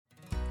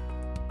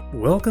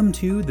Welcome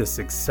to the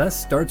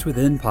Success Starts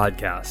Within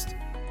podcast,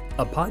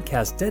 a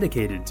podcast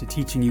dedicated to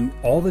teaching you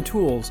all the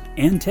tools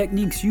and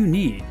techniques you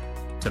need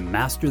to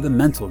master the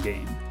mental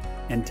game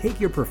and take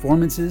your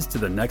performances to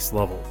the next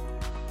level.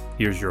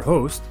 Here's your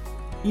host,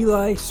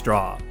 Eli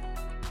Straw.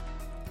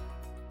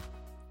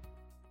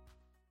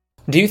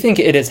 Do you think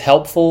it is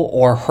helpful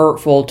or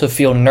hurtful to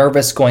feel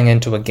nervous going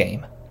into a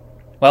game?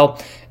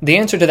 Well, the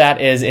answer to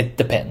that is it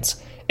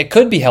depends. It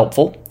could be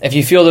helpful. If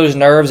you feel those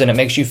nerves and it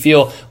makes you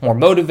feel more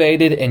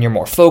motivated and you're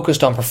more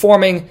focused on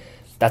performing,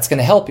 that's going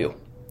to help you.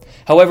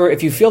 However,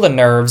 if you feel the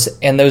nerves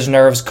and those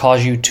nerves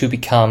cause you to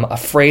become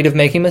afraid of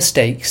making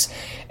mistakes,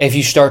 if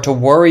you start to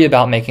worry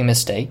about making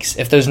mistakes,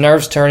 if those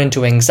nerves turn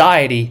into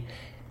anxiety,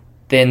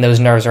 then those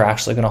nerves are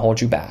actually going to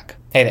hold you back.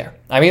 Hey there,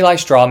 I'm Eli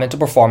Straw, mental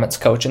performance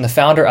coach and the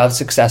founder of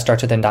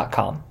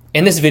SuccessStartsWithin.com.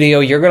 In this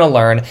video, you're going to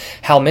learn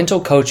how mental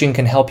coaching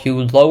can help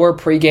you lower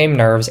pregame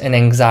nerves and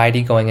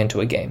anxiety going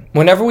into a game.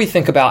 Whenever we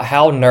think about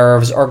how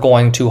nerves are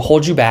going to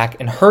hold you back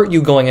and hurt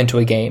you going into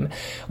a game,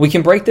 we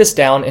can break this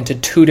down into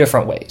two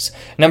different ways.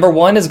 Number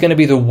one is going to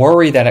be the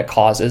worry that it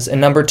causes,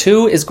 and number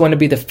two is going to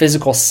be the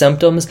physical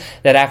symptoms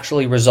that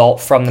actually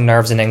result from the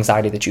nerves and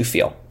anxiety that you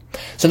feel.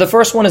 So the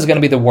first one is going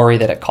to be the worry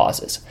that it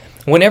causes.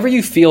 Whenever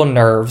you feel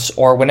nerves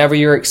or whenever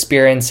you're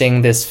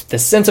experiencing this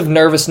sense of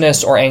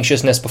nervousness or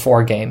anxiousness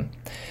before a game,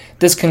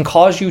 this can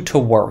cause you to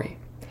worry.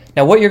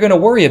 Now, what you're going to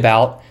worry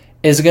about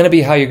is going to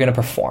be how you're going to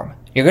perform.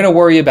 You're going to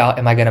worry about,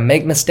 am I going to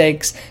make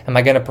mistakes? Am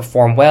I going to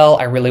perform well?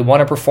 I really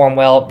want to perform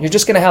well. You're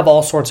just going to have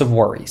all sorts of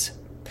worries.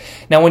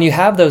 Now, when you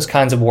have those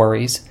kinds of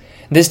worries,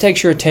 this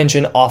takes your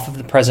attention off of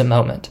the present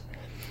moment.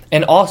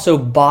 And also,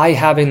 by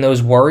having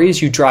those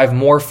worries, you drive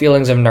more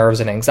feelings of nerves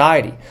and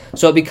anxiety.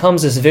 So it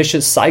becomes this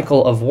vicious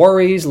cycle of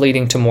worries,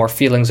 leading to more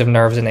feelings of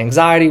nerves and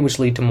anxiety, which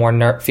lead to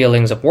more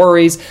feelings of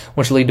worries,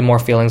 which lead to more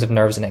feelings of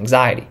nerves and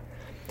anxiety.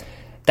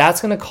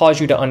 That's going to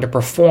cause you to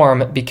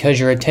underperform because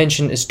your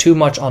attention is too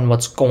much on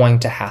what's going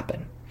to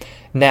happen.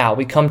 Now,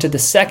 we come to the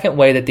second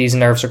way that these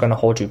nerves are going to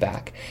hold you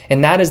back,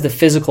 and that is the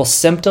physical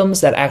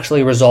symptoms that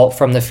actually result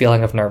from the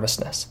feeling of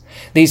nervousness.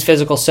 These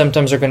physical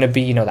symptoms are going to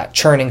be, that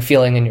churning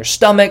feeling in your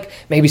stomach,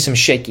 maybe some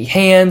shaky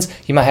hands,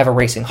 you might have a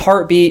racing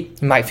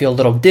heartbeat, you might feel a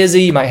little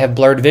dizzy, you might have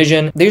blurred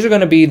vision. These are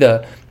going to be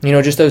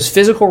just those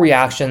physical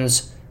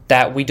reactions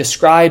that we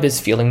describe as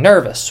feeling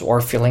nervous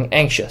or feeling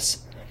anxious.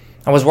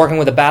 I was working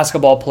with a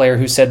basketball player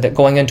who said that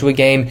going into a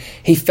game,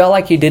 he felt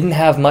like he didn't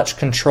have much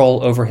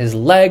control over his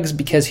legs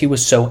because he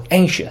was so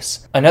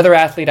anxious. Another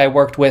athlete I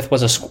worked with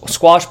was a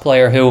squash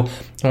player who,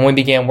 when we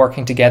began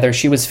working together,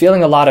 she was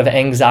feeling a lot of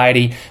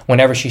anxiety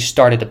whenever she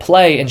started to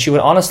play, and she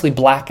would honestly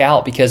black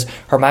out because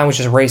her mind was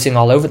just racing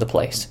all over the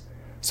place.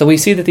 So we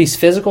see that these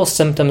physical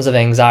symptoms of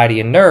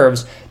anxiety and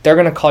nerves, they're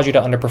going to cause you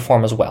to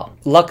underperform as well.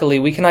 Luckily,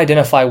 we can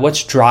identify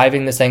what's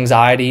driving this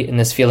anxiety and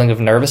this feeling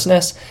of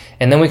nervousness,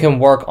 and then we can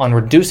work on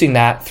reducing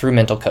that through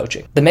mental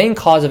coaching. The main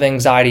cause of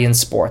anxiety in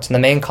sports and the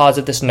main cause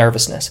of this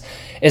nervousness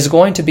is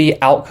going to be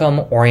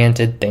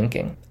outcome-oriented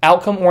thinking.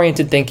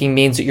 Outcome-oriented thinking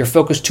means that you're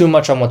focused too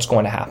much on what's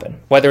going to happen,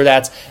 whether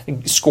that's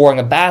scoring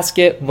a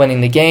basket,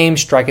 winning the game,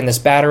 striking this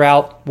batter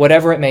out,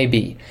 whatever it may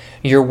be.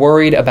 You're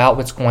worried about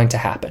what's going to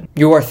happen.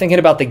 You are thinking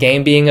about the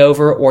game being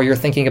over, or you're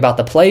thinking about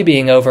the play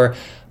being over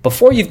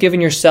before you've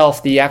given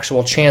yourself the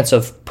actual chance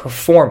of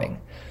performing,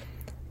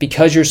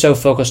 because you're so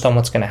focused on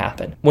what's going to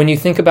happen. When you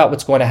think about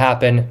what's going to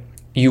happen,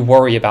 you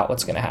worry about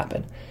what's going to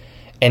happen.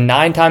 And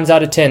 9 times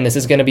out of 10, this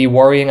is going to be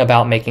worrying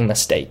about making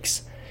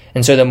mistakes.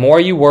 And so the more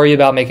you worry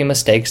about making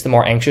mistakes, the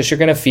more anxious you're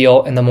going to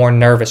feel and the more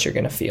nervous you're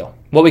going to feel.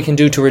 What we can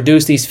do to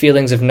reduce these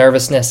feelings of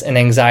nervousness and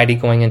anxiety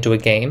going into a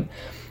game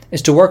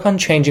is to work on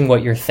changing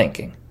what you're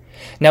thinking.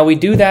 Now, we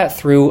do that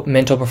through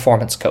mental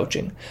performance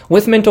coaching.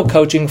 With mental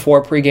coaching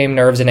for pregame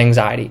nerves and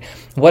anxiety,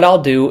 what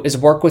I'll do is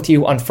work with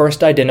you on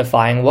first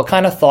identifying what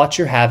kind of thoughts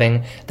you're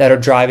having that are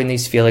driving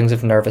these feelings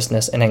of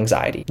nervousness and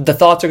anxiety. The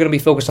thoughts are going to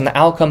be focused on the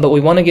outcome, but we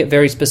want to get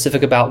very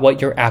specific about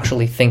what you're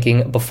actually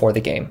thinking before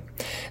the game.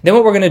 Then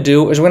what we're going to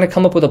do is we're going to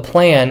come up with a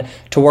plan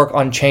to work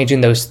on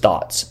changing those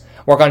thoughts.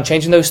 Work on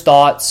changing those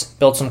thoughts,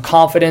 build some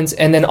confidence,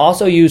 and then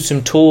also use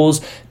some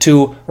tools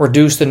to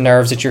reduce the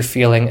nerves that you're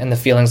feeling and the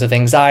feelings of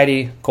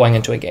anxiety going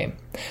into a game.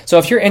 So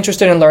if you're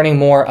interested in learning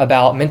more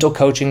about mental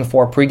coaching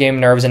for pregame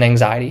nerves and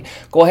anxiety,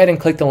 go ahead and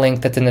click the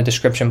link that's in the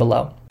description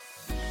below.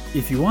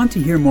 If you want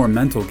to hear more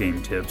mental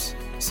game tips,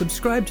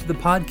 subscribe to the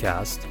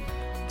podcast,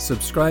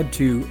 subscribe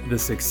to the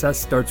Success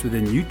Starts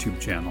Within YouTube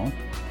channel,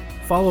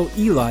 follow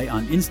Eli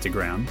on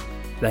Instagram,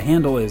 the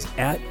handle is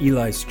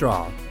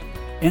 @EliStraw,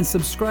 and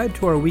subscribe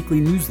to our weekly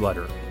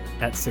newsletter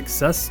at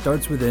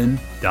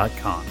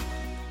successstartswithin.com.